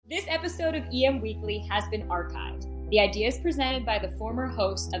This episode of EM Weekly has been archived. The ideas presented by the former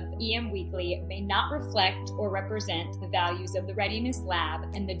host of EM Weekly may not reflect or represent the values of the Readiness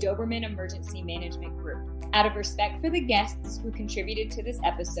Lab and the Doberman Emergency Management Group. Out of respect for the guests who contributed to this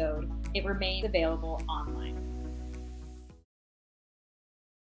episode, it remains available online.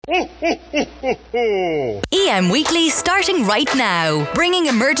 EM Weekly starting right now, bringing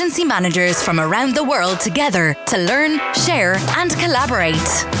emergency managers from around the world together to learn, share and collaborate.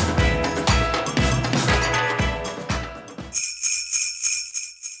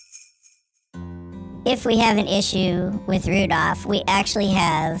 If we have an issue with Rudolph, we actually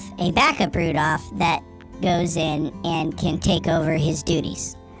have a backup Rudolph that goes in and can take over his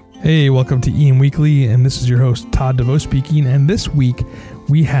duties. Hey, welcome to EM Weekly, and this is your host, Todd DeVoe speaking, and this week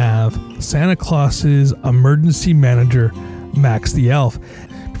we have Santa Claus's emergency manager, Max the Elf.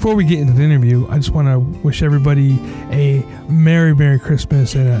 Before we get into the interview, I just want to wish everybody a Merry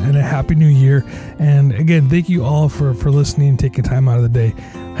Christmas and a Happy New Year. And again, thank you all for listening and taking time out of the day.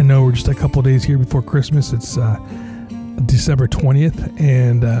 I know we're just a couple days here before Christmas. It's December 20th,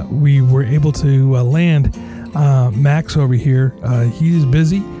 and we were able to land Max over here. He is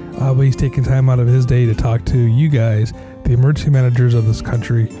busy, but he's taking time out of his day to talk to you guys, the emergency managers of this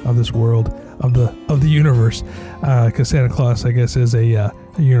country, of this world, of the universe, because Santa Claus, I guess, is a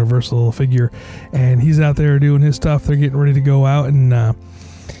universal figure, and he's out there doing his stuff. They're getting ready to go out, and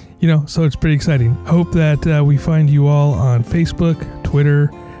so it's pretty exciting. I hope that we find you all on Facebook, Twitter,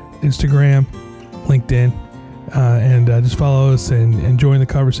 Instagram, LinkedIn, and just follow us and join the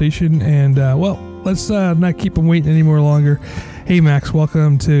conversation. And let's not keep them waiting any more longer. Hey, Max,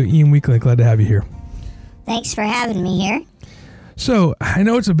 welcome to EM Weekly. Glad to have you here. Thanks for having me here. So I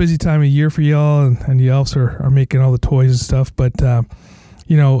know it's a busy time of year for y'all, and the elves are making all the toys and stuff, but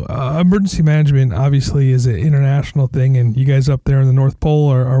emergency management obviously is an international thing, and you guys up there in the North Pole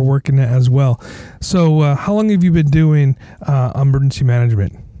are working it as well. So how long have you been doing emergency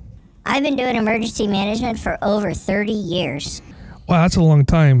management? I've been doing emergency management for over 30 years. Wow, that's a long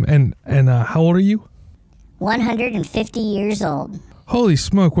time. And how old are you? 150 years old. Holy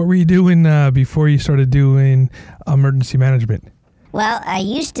smoke, what were you doing before you started doing emergency management? Well, I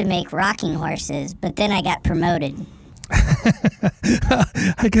used to make rocking horses, but then I got promoted.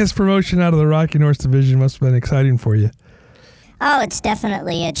 I guess promotion out of the rocking horse division must have been exciting for you. Oh, it's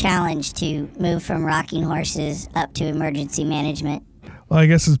definitely a challenge to move from rocking horses up to emergency management. Well, I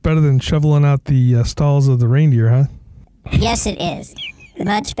guess it's better than shoveling out the stalls of the reindeer, huh? Yes, it is.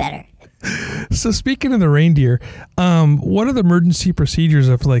 Much better. So speaking of the reindeer, what are the emergency procedures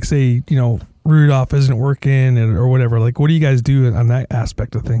if, like, say, Rudolph isn't working or whatever? Like, what do you guys do on that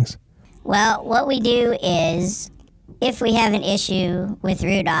aspect of things? Well, what we do is, if we have an issue with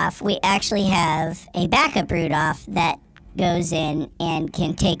Rudolph, we actually have a backup Rudolph that goes in and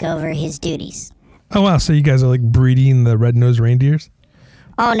can take over his duties. Oh, wow. So you guys are like breeding the red-nosed reindeers?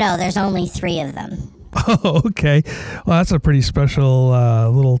 Oh, no, there's only 3 of them. Oh, okay. Well, that's a pretty special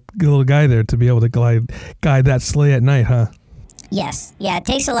little guy there to be able to guide that sleigh at night, huh? Yes. Yeah, it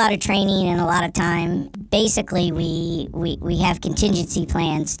takes a lot of training and a lot of time. Basically, we have contingency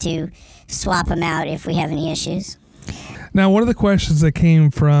plans to swap them out if we have any issues. Now, one of the questions that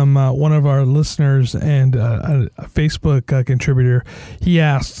came from one of our listeners and a Facebook contributor, he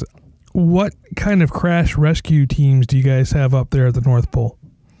asked, what kind of crash rescue teams do you guys have up there at the North Pole?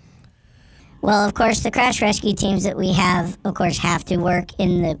 Well, of course, the crash rescue teams that we have, have to work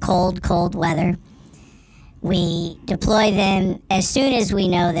in the cold weather. We deploy them as soon as we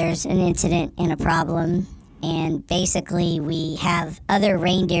know there's an incident and a problem. And basically, we have other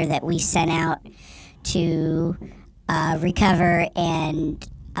reindeer that we send out to recover and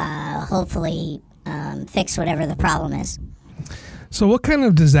hopefully fix whatever the problem is. So what kind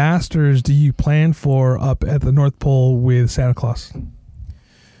of disasters do you plan for up at the North Pole with Santa Claus?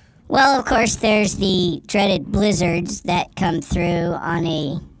 Well, of course, there's the dreaded blizzards that come through on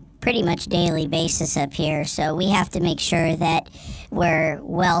a pretty much daily basis up here. So we have to make sure that we're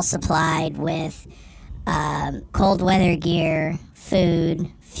well supplied with cold weather gear,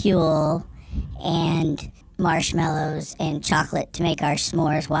 food, fuel, and marshmallows and chocolate to make our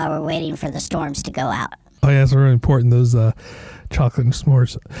s'mores while we're waiting for the storms to go out. Oh, yeah, it's really important, those chocolate and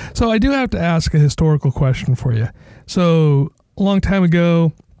s'mores. So I do have to ask a historical question for you. So a long time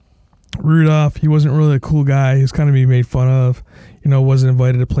ago, Rudolph, he wasn't really a cool guy. He was kind of being made fun of, wasn't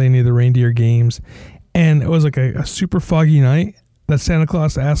invited to play any of the reindeer games. And it was like a super foggy night that Santa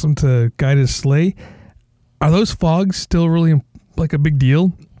Claus asked him to guide his sleigh. Are those fogs still really like a big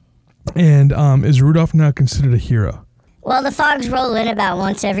deal? And is Rudolph now considered a hero? Well, the fogs roll in about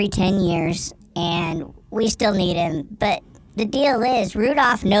once every 10 years, and we still need him. But the deal is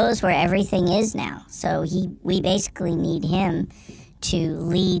Rudolph knows where everything is now. So we basically need him to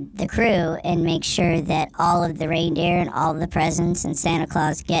lead the crew and make sure that all of the reindeer and all of the presents and Santa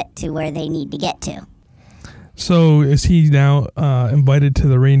Claus get to where they need to get to. So is he now invited to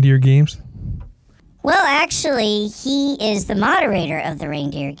the reindeer games? Well, actually, he is the moderator of the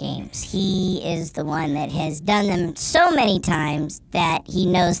reindeer games. He is the one that has done them so many times that he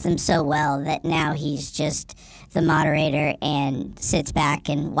knows them so well that now he's just the moderator and sits back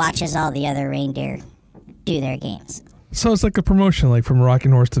and watches all the other reindeer do their games. So it's like a promotion, like from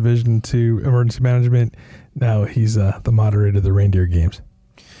Rocking Horse Division to Emergency Management. Now he's the moderator of the reindeer games.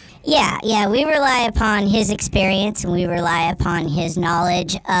 Yeah, we rely upon his experience and we rely upon his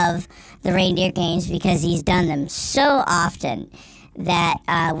knowledge of the reindeer games because he's done them so often that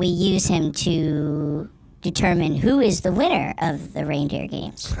we use him to determine who is the winner of the reindeer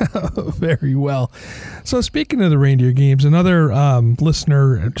games. Very well. So speaking of the reindeer games, another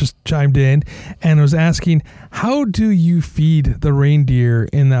listener just chimed in and was asking, how do you feed the reindeer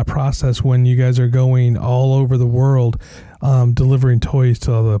in that process when you guys are going all over the world delivering toys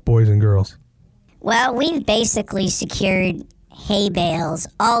to all the boys and girls? Well, we've basically secured hay bales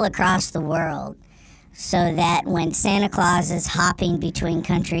all across the world so that when Santa Claus is hopping between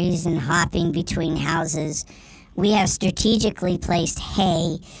countries and hopping between houses, we have strategically placed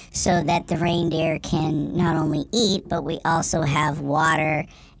hay so that the reindeer can not only eat, but we also have water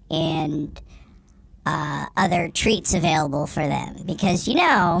and other treats available for them. Because,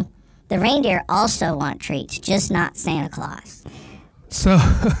 the reindeer also want treats, just not Santa Claus.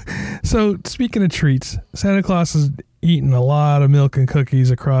 So speaking of treats, Santa Claus is eating a lot of milk and cookies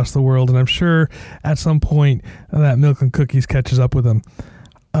across the world, and I'm sure at some point that milk and cookies catches up with him.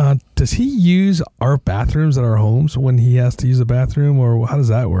 Does he use our bathrooms at our homes when he has to use a bathroom, or how does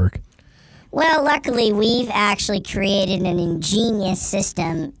that work? Well, luckily, we've actually created an ingenious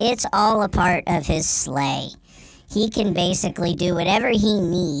system. It's all a part of his sleigh. He can basically do whatever he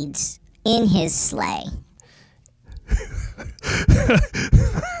needs in his sleigh.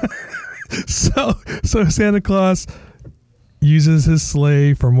 So Santa Claus uses his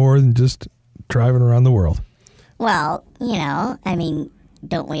sleigh for more than just driving around the world. Well,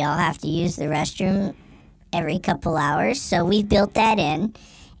 don't we all have to use the restroom every couple hours? So we've built that in.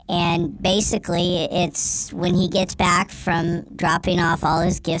 And basically, it's when he gets back from dropping off all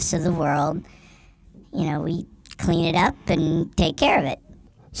his gifts of the world, we clean it up and take care of it.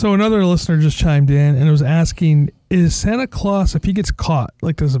 So another listener just chimed in and was asking, is Santa Claus, if he gets caught,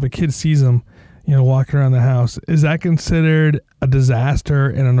 like this, if a kid sees him, walking around the house, is that considered a disaster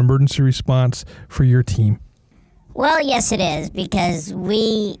and an emergency response for your team? Well, yes, it is, because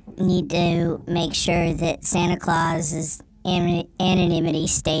we need to make sure that Santa Claus's anonymity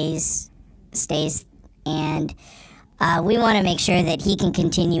stays, and we want to make sure that he can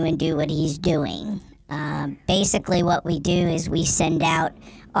continue and do what he's doing. Basically, what we do is we send out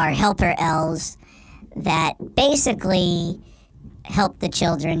our helper elves that basically help the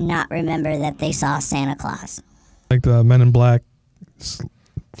children not remember that they saw Santa Claus. Like the Men in Black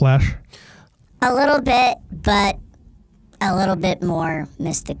Flash? A little bit, but a little bit more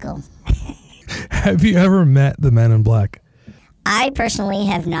mystical. Have you ever met the Men in Black? I personally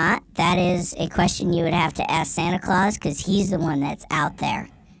have not. That is a question you would have to ask Santa Claus because he's the one that's out there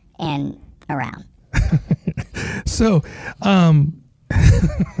and around. So,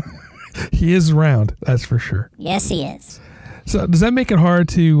 he is round, that's for sure. Yes, he is. So does that make it hard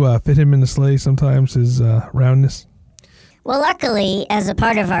to fit him in the sleigh sometimes, his roundness? Well, luckily, as a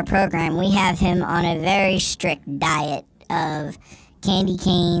part of our program, we have him on a very strict diet of candy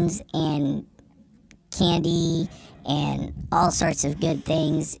canes and candy and all sorts of good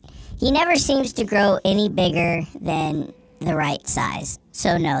things. He never seems to grow any bigger than the right size.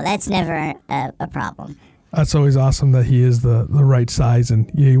 So, no, that's never a problem. That's always awesome that he is the right size, and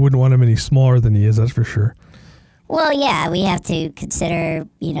you wouldn't want him any smaller than he is, that's for sure. Well, yeah, we have to consider,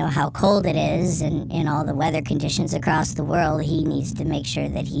 how cold it is and all the weather conditions across the world. He needs to make sure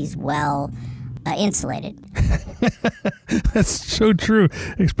that he's well insulated. That's so true,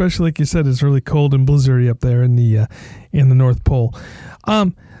 especially like you said, it's really cold and blizzardy up there in the North Pole.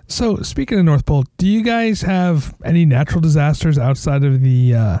 So speaking of North Pole, do you guys have any natural disasters outside of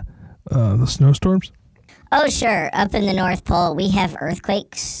the snowstorms? Oh, sure. Up in the North Pole, we have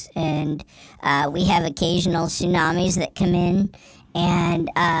earthquakes, and we have occasional tsunamis that come in, and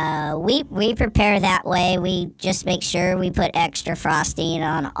we prepare that way. We just make sure we put extra frosting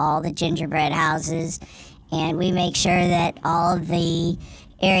on all the gingerbread houses, and we make sure that all of the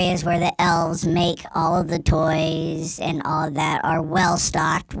areas where the elves make all of the toys and all of that are well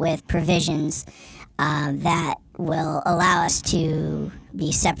stocked with provisions. that will allow us to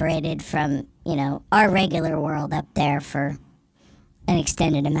be separated from, our regular world up there for an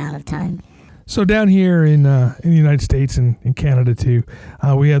extended amount of time. So down here in the United States and in Canada too,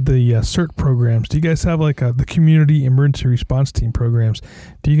 we have the CERT programs. Do you guys have like the Community Emergency Response Team programs?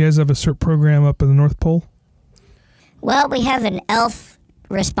 Do you guys have a CERT program up in the North Pole? Well, we have an ELF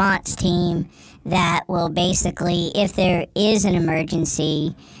response team that will basically, if there is an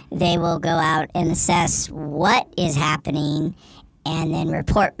emergency, they will go out and assess what is happening and then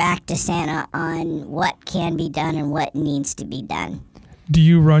report back to Santa on what can be done and what needs to be done. Do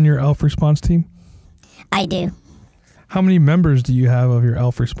you run your ELF response team? I do. How many members do you have of your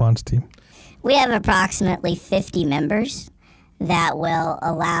ELF response team? We have approximately 50 members that will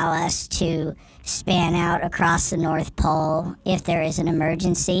allow us to span out across the North Pole if there is an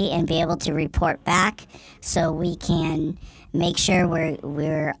emergency and be able to report back so we can make sure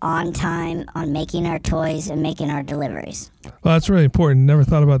we're on time on making our toys and making our deliveries. Well, that's really important. Never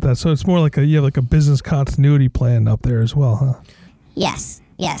thought about that. So it's more like you have like a business continuity plan up there as well, huh? Yes.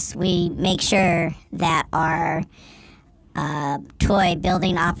 We make sure that our toy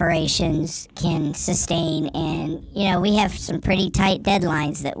building operations can sustain, and we have some pretty tight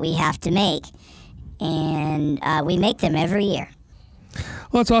deadlines that we have to make, and we make them every year.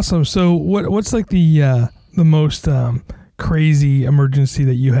 Well, that's awesome. So what's like the most crazy emergency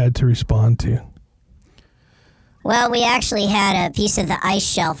that you had to respond to? Well, we actually had a piece of the ice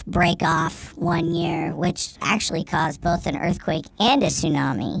shelf break off one year, which actually caused both an earthquake and a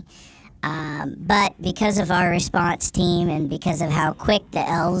tsunami. But because of our response team and because of how quick the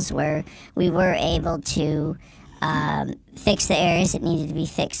elves were, we were able to fix the areas that needed to be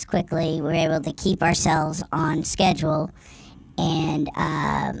fixed quickly. We were able to keep ourselves on schedule and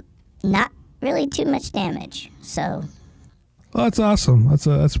not really too much damage. So, well, that's awesome.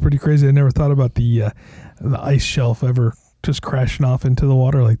 That's pretty crazy. I never thought about the ice shelf ever just crashing off into the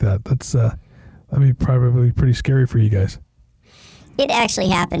water like that. That'd be probably pretty scary for you guys. It actually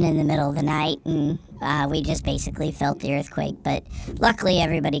happened in the middle of the night, and we just basically felt the earthquake. But luckily,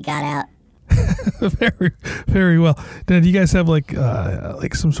 everybody got out. Very, very well. Now, do you guys have like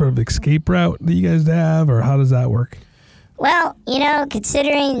some sort of escape route that you guys have, or how does that work? Well,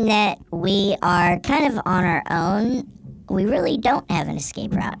 considering that we are kind of on our own, we really don't have an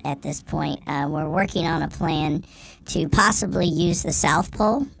escape route at this point. We're working on a plan to possibly use the South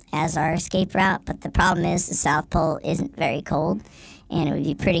Pole as our escape route, but the problem is the South Pole isn't very cold, and it would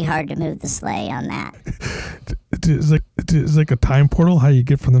be pretty hard to move the sleigh on that. It's like a time portal, how you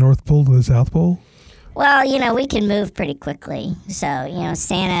get from the North Pole to the South Pole? Well, we can move pretty quickly. So,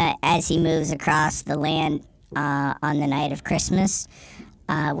 Santa, as he moves across the land on the night of Christmas,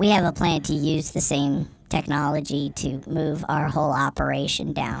 we have a plan to use the same technology to move our whole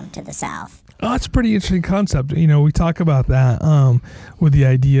operation down to the south. Oh, that's a pretty interesting concept. We talk about that with the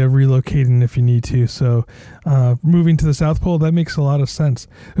idea of relocating if you need to. So moving to the South Pole, that makes a lot of sense.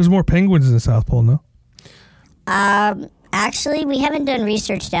 There's more penguins in the South Pole, no? Actually, we haven't done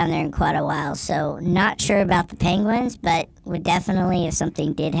research down there in quite a while, so not sure about the penguins, but would definitely, if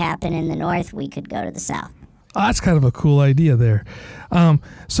something did happen in the north, we could go to the south. Oh, that's kind of a cool idea there.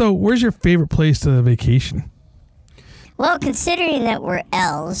 So where's your favorite place to vacation? Well, considering that we're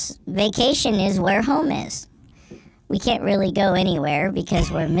elves, vacation is where home is. We can't really go anywhere because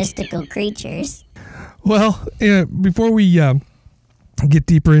we're mystical creatures. Well, before we get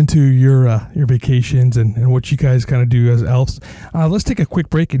deeper into your vacations and what you guys kind of do as elves, let's take a quick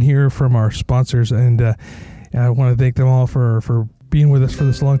break and hear from our sponsors. And I want to thank them all for being with us for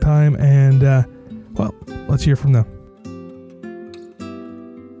this long time. And, well, let's hear from them.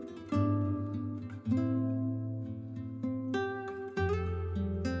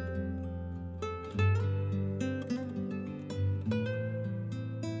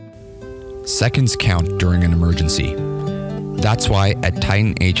 Seconds count during an emergency. That's why at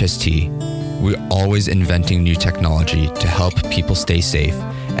Titan HST, we're always inventing new technology to help people stay safe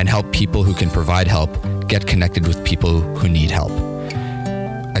and help people who can provide help get connected with people who need help.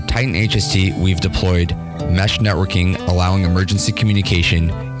 At Titan HST, we've deployed mesh networking, allowing emergency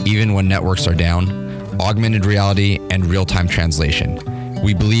communication even when networks are down, augmented reality, and real-time translation.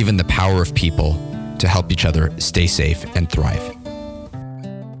 We believe in the power of people to help each other stay safe and thrive.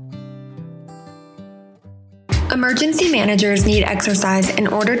 Emergency managers need exercise in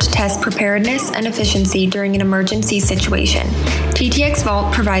order to test preparedness and efficiency during an emergency situation. TTX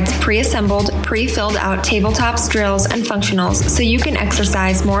Vault provides pre-assembled, pre-filled out tabletops, drills, and functionals so you can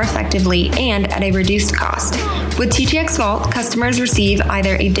exercise more effectively and at a reduced cost. With TTX Vault, customers receive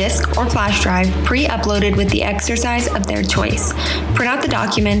either a disk or flash drive pre-uploaded with the exercise of their choice. Print out the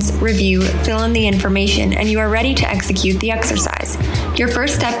documents, review, fill in the information, and you are ready to execute the exercise. Your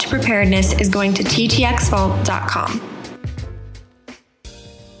first step to preparedness is going to ttxvault.com.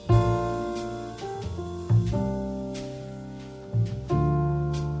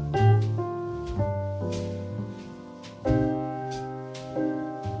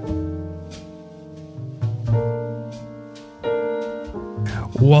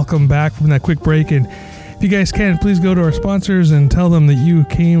 Welcome back from that quick break, and if you guys can, please go to our sponsors and tell them that you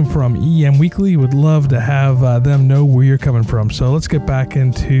came from EM Weekly. Would love to have them know where you're coming from. So let's get back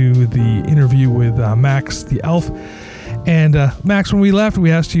into the interview with Max the Elf. And Max, when we left,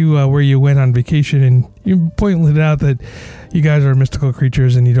 we asked you where you went on vacation, and you pointed out that you guys are mystical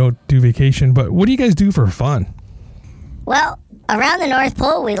creatures and you don't do vacation. But what do you guys do for fun? Well, around the North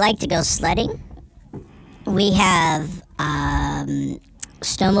Pole, we like to go sledding. We have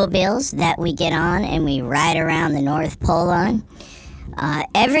snowmobiles that we get on and we ride around the North Pole on.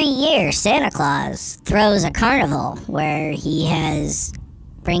 Every year, Santa Claus throws a carnival where he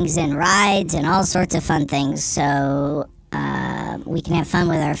brings in rides and all sorts of fun things, so we can have fun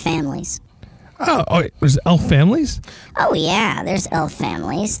with our families. Oh, there's elf families? Oh yeah, there's elf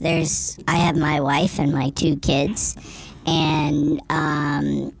families. I have my wife and my 2 kids, and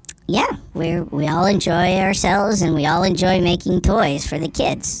yeah, we all enjoy ourselves, and we all enjoy making toys for the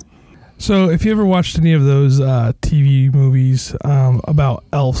kids. So if you ever watched any of those TV movies about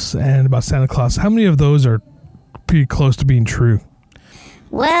elves and about Santa Claus, how many of those are pretty close to being true?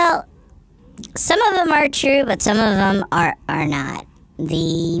 Well, some of them are true, but some of them are not.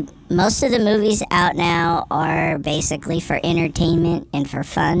 Most of the movies out now are basically for entertainment and for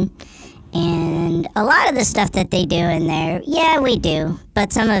fun. And a lot of the stuff that they do in there, yeah, we do,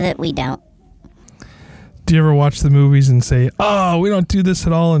 but some of it we don't. Do you ever watch the movies and say, oh, we don't do this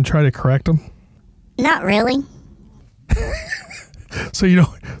at all, and try to correct them? Not really. So you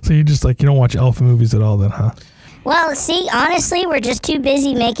don't watch elf movies at all then, huh? Well, see, honestly, we're just too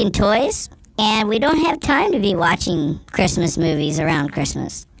busy making toys, and we don't have time to be watching Christmas movies around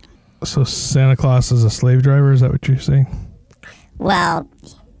Christmas. So Santa Claus is a slave driver, is that what you're saying? Well,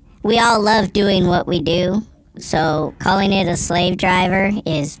 we all love doing what we do, so calling it a slave driver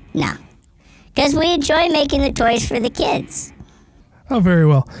is nah. Because we enjoy making the toys for the kids. Oh, very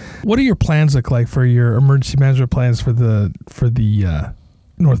well. What do your plans look like for your emergency management plans for the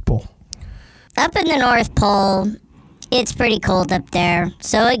North Pole? Up in the North Pole, it's pretty cold up there.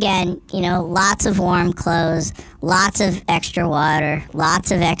 So again, lots of warm clothes, lots of extra water, lots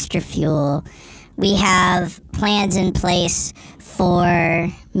of extra fuel. We have plans in place for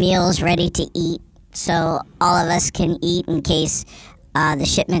meals ready to eat, so all of us can eat in case the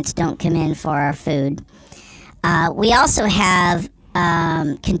shipments don't come in for our food. We also have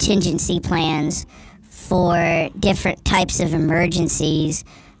contingency plans for different types of emergencies,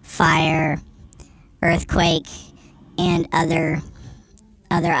 fire, earthquake, and other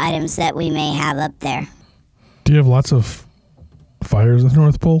items that we may have up there. Do you have lots of fires in the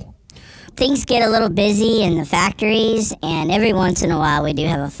North Pole? Things get a little busy in the factories, and every once in a while we do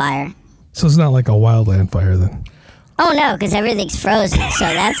have a fire. So it's not like a wildland fire then? Oh no, because everything's frozen, so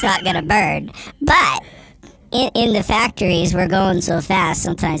that's not going to burn. But in the factories, we're going so fast,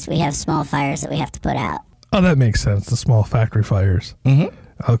 sometimes we have small fires that we have to put out. Oh, that makes sense, the small factory fires. Mm-hmm.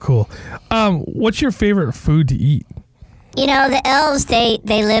 Oh, cool. What's your favorite food to eat? The elves, they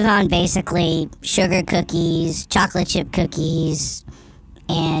live on basically sugar cookies, chocolate chip cookies,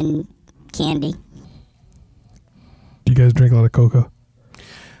 and candy. Do you guys drink a lot of cocoa?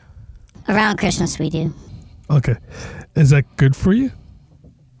 Around Christmas we do. Okay. Is that good for you?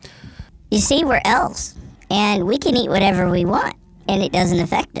 You see, we're elves, and we can eat whatever we want, and it doesn't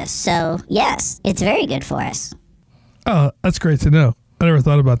affect us. So, yes, it's very good for us. Oh, that's great to know. I never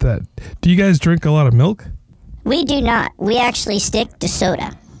thought about that. Do you guys drink a lot of milk? We do not. We actually stick to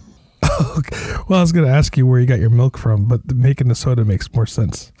soda. Okay. Well, I was going to ask you where you got your milk from, but making the soda makes more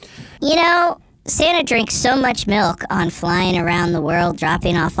sense. Santa drinks so much milk on flying around the world,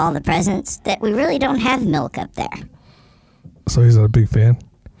 dropping off all the presents, that we really don't have milk up there. So he's not a big fan?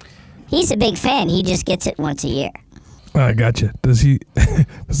 He's a big fan. He just gets it once a year. I gotcha. Does he have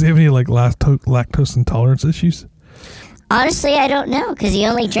any lactose intolerance issues? Honestly, I don't know, because he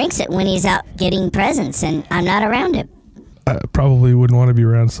only drinks it when he's out getting presents, and I'm not around him. I probably wouldn't want to be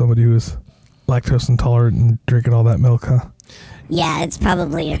around somebody who is lactose intolerant and drinking all that milk, huh? Yeah, it's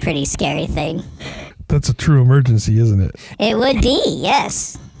probably a pretty scary thing. That's a true emergency, isn't it? It would be,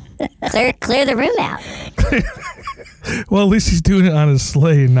 yes. Clear the room out. Well, at least he's doing it on his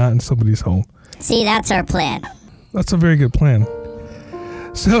sleigh and not in somebody's home. See, that's our plan. That's a very good plan.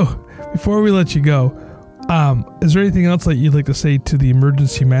 So, before we let you go, is there anything else that you'd like to say to the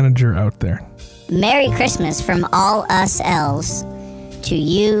emergency manager out there? Merry Christmas from all us elves to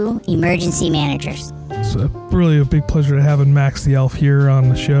you, emergency managers. It's really a big pleasure to having Max the Elf here on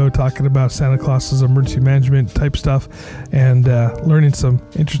the show, talking about Santa Claus's emergency management type stuff, and learning some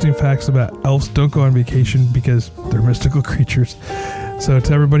interesting facts about elves don't go on vacation because they're mystical creatures. So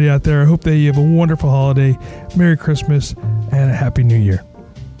to everybody out there, I hope that you have a wonderful holiday, Merry Christmas, and a Happy New Year.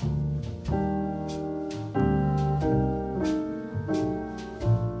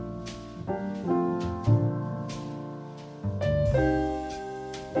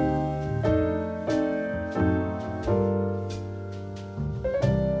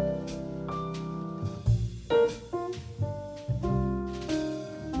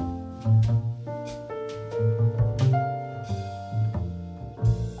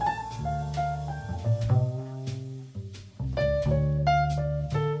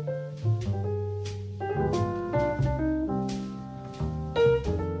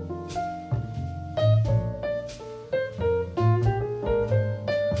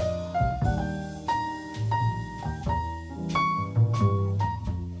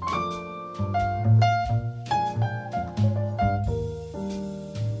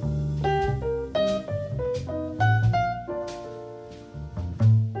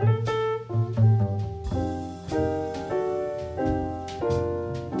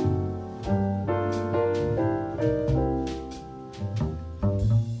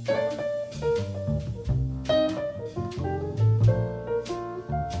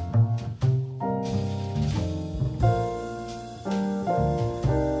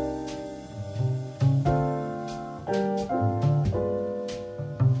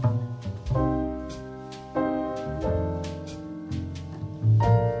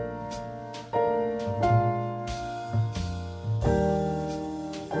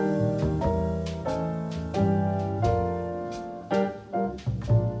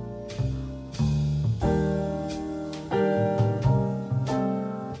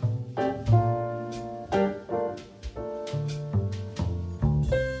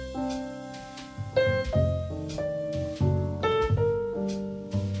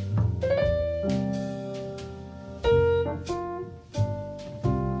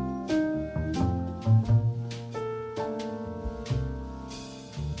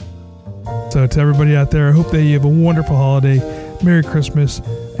 So to everybody out there, I hope that you have a wonderful holiday, Merry Christmas,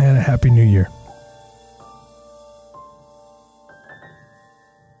 and a Happy New Year.